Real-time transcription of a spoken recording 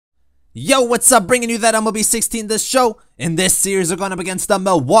Yo, what's up? Bringing you that MLB 16 this show. In this series, we're going up against the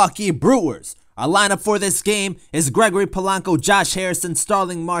Milwaukee Brewers. Our lineup for this game is Gregory Polanco, J.Harrison,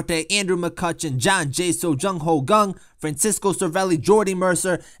 S.Marte, Andrew McCutchen, John Jaso, Jung, Francisco Cervelli,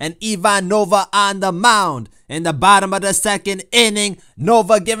 J.Mercer, and Ivan Nova on the mound. In the bottom of the second inning,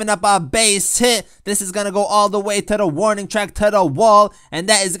 Nova giving up a base hit. This is going to go all the way to the warning track, to the wall, and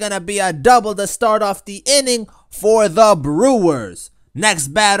that is going to be a double to start off the inning for the Brewers. Next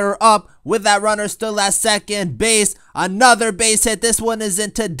batter up with that runner still at second base. Another base hit. This one is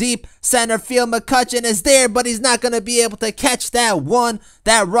into deep center field. McCutchen is there, but he's not going to be able to catch that one.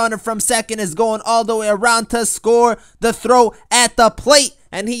 That runner from second is going all the way around to score. The throw at the plate,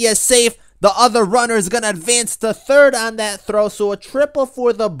 and he is safe. The other runner is going to advance to third on that throw, so a triple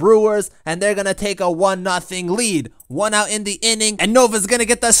for the Brewers, and they're going to take a 1-0 lead. One out in the inning, and Nova's going to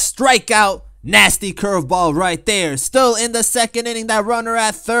get the strikeout. Nasty curveball right there. Still in the second inning, that runner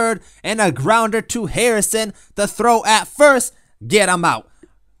at third and a grounder to Harrison. The throw at first, get him out.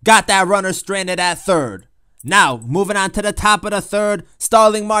 Got that runner stranded at third. Now, moving on to the top of the third,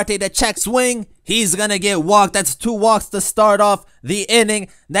 S.Marte, the check swing. He's going to get walked. That's 2 walks to start off the inning.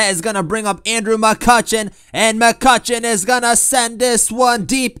 That is going to bring up Andrew McCutchen. And McCutchen is going to send this one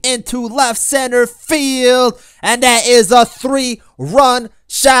deep into left center field. And that is a 3-run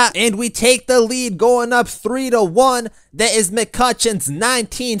shot. And we take the lead going up 3-1. That is McCutchen's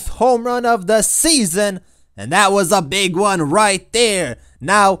 19th home run of the season. And that was a big one right there.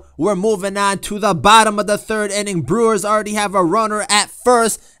 Now, we're moving on to the bottom of the third inning. Brewers already have a runner at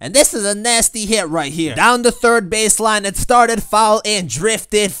first, and this is a nasty hit right here. Down the third baseline, it started foul and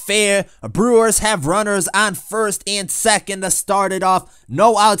drifted fair. Brewers have runners on first and second to start it off.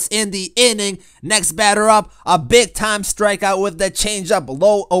 No outs in the inning. Next batter up, a big-time strikeout with the changeup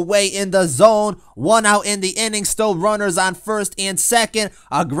low away in the zone. 1 out in the inning, still runners on first and second.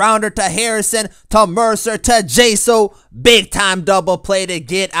 A grounder to Harrison, to Mercer, to Jaso. Big-time double play to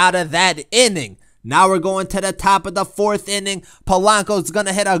get out of that inning. Now we're going to the top of the fourth inning. Polanco's going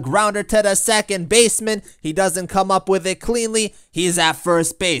to hit a grounder to the second baseman. He doesn't come up with it cleanly. He's at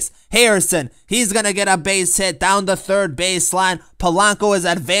first base. Harrison, he's going to get a base hit down the third baseline. Polanco is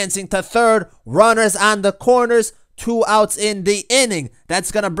advancing to third. Runners on the corners. 2 outs in the inning.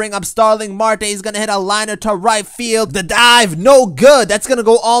 That's going to bring up S.Marte. He's going to hit a liner to right field. The dive, no good. That's going to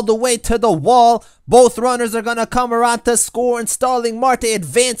go all the way to the wall. Both runners are going to come around to score, and S.Marte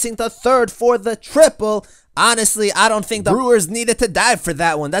advancing to third for the triple. Honestly, I don't think the Brewers needed to dive for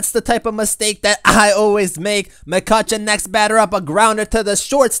that one. That's the type of mistake that I always make. McCutchen, next batter up, a grounder to the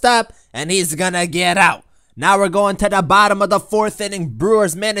shortstop, and he's going to get out. Now we're going to the bottom of the fourth inning.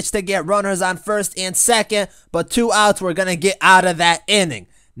 Brewers managed to get runners on first and second, but 2 outs. We're going to get out of that inning.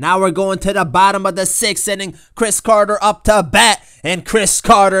 Now we're going to the bottom of the sixth inning. Chris Carter up to bat, and Chris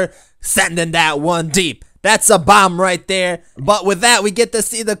Carter sending that one deep. That's a bomb right there. But with that, we get to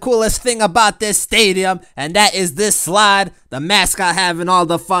see the coolest thing about this stadium, and that is this slide. The mascot having all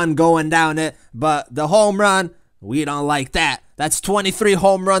the fun going down it, but the home run, we don't like that. That's 23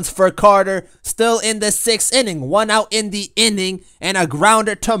 home runs for Carter. Still in the sixth inning. 1 out in the inning. And a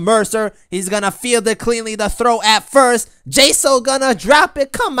grounder to Mercer. He's going to field it cleanly. The throw at first. Jaso gonna drop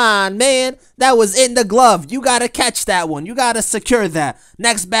it. Come on, man. That was in the glove. You got to catch that one. You got to secure that.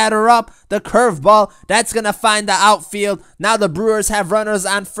 Next batter up. The curveball. That's going to find the outfield. Now the Brewers have runners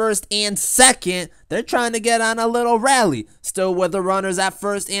on first and second. They're trying to get on a little rally. Still with the runners at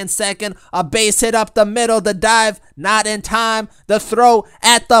first and second. A base hit up the middle. The dive. Not in time. The throw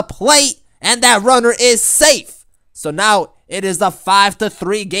at the plate, and that runner is safe. So now it is a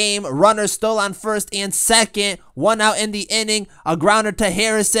 5-3 game. Runners still on first and second. 1 out in the inning. A grounder to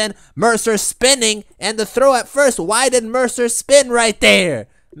Harrison. Mercer spinning, and the throw at first. Why did Mercer spin right there?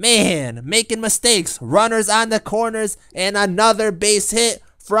 Man, making mistakes. Runners on the corners, and another base hit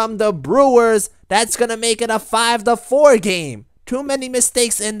from the Brewers. That's going to make it a 5-4 game. Too many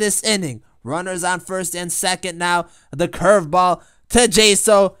mistakes in this inning. Runners on first and second now. The curveball to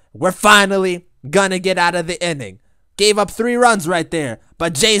Jaso. We're finally gonna get out of the inning. Gave up 3 runs right there.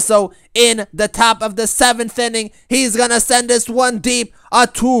 But Jaso in the top of the 7th inning. He's gonna send this one deep. A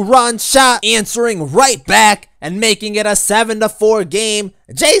 2-run shot. Answering right back and making it a 7-4 game.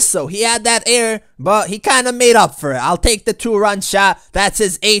 Jaso, he had that error, but he kind of made up for it. I'll take the 2-run shot. That's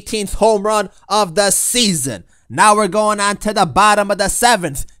his 18th home run of the season. Now we're going on to the bottom of the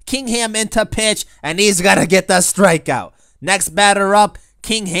 7th. Kingham into pitch, and he's going to get the strikeout. Next batter up,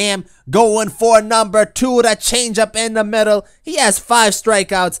 Kingham going for number 2, the changeup in the middle. He has 5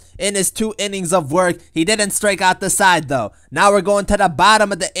 strikeouts in his 2 innings of work. He didn't strike out the side though. Now we're going to the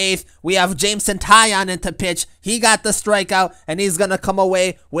bottom of the 8th. We have Jameson Taillon in to pitch. He got the strikeout and he's going to come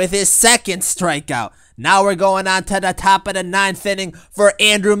away with his 2nd strikeout. Now we're going on to the top of the 9th inning for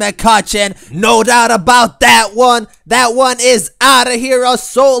Andrew McCutchen. No doubt about that one. That one is out of here. A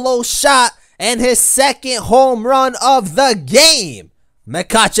solo shot and his 2nd home run of the game.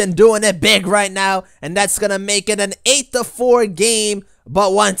 McCutchen doing it big right now, and that's going to make it an 8-4 game.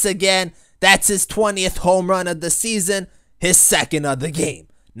 But once again, that's his 20th home run of the season, his 2nd of the game.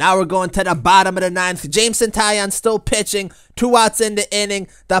 Now we're going to the bottom of the 9th. Jameson Taillon still pitching. 2 outs in the inning.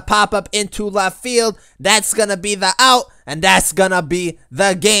 The pop-up into left field. That's going to be the out, and that's going to be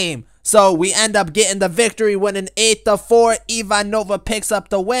the game. So we end up getting the victory, winning 8-4. Ivan Nova picks up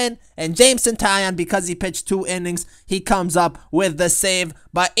the win. And Jameson Taillon, because he pitched 2 innings, he comes up with the save.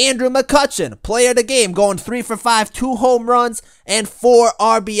 But Andrew McCutchen, player of the game, going 3 for 5, 2 home runs, and 4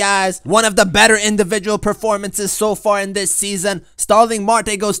 RBIs. One of the better individual performances so far in this season.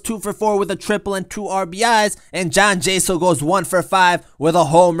 S.Marte goes 2 for 4 with a triple and 2 RBIs. And John Jaso goes 1 for 5 with a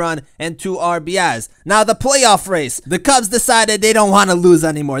home run and 2 RBIs. Now the playoff race. The Cubs decided they don't want to lose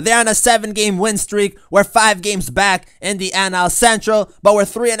anymore. They're on a 7-game win streak. We're 5 games back in the NL Central, but we're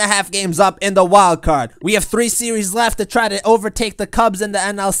 3.5 games up in the wild card. We have 3 series left to try to overtake the Cubs in the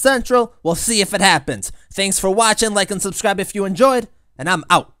NL Central. We'll see if it happens. Thanks for watching. Like and subscribe if you enjoyed, and I'm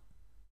out.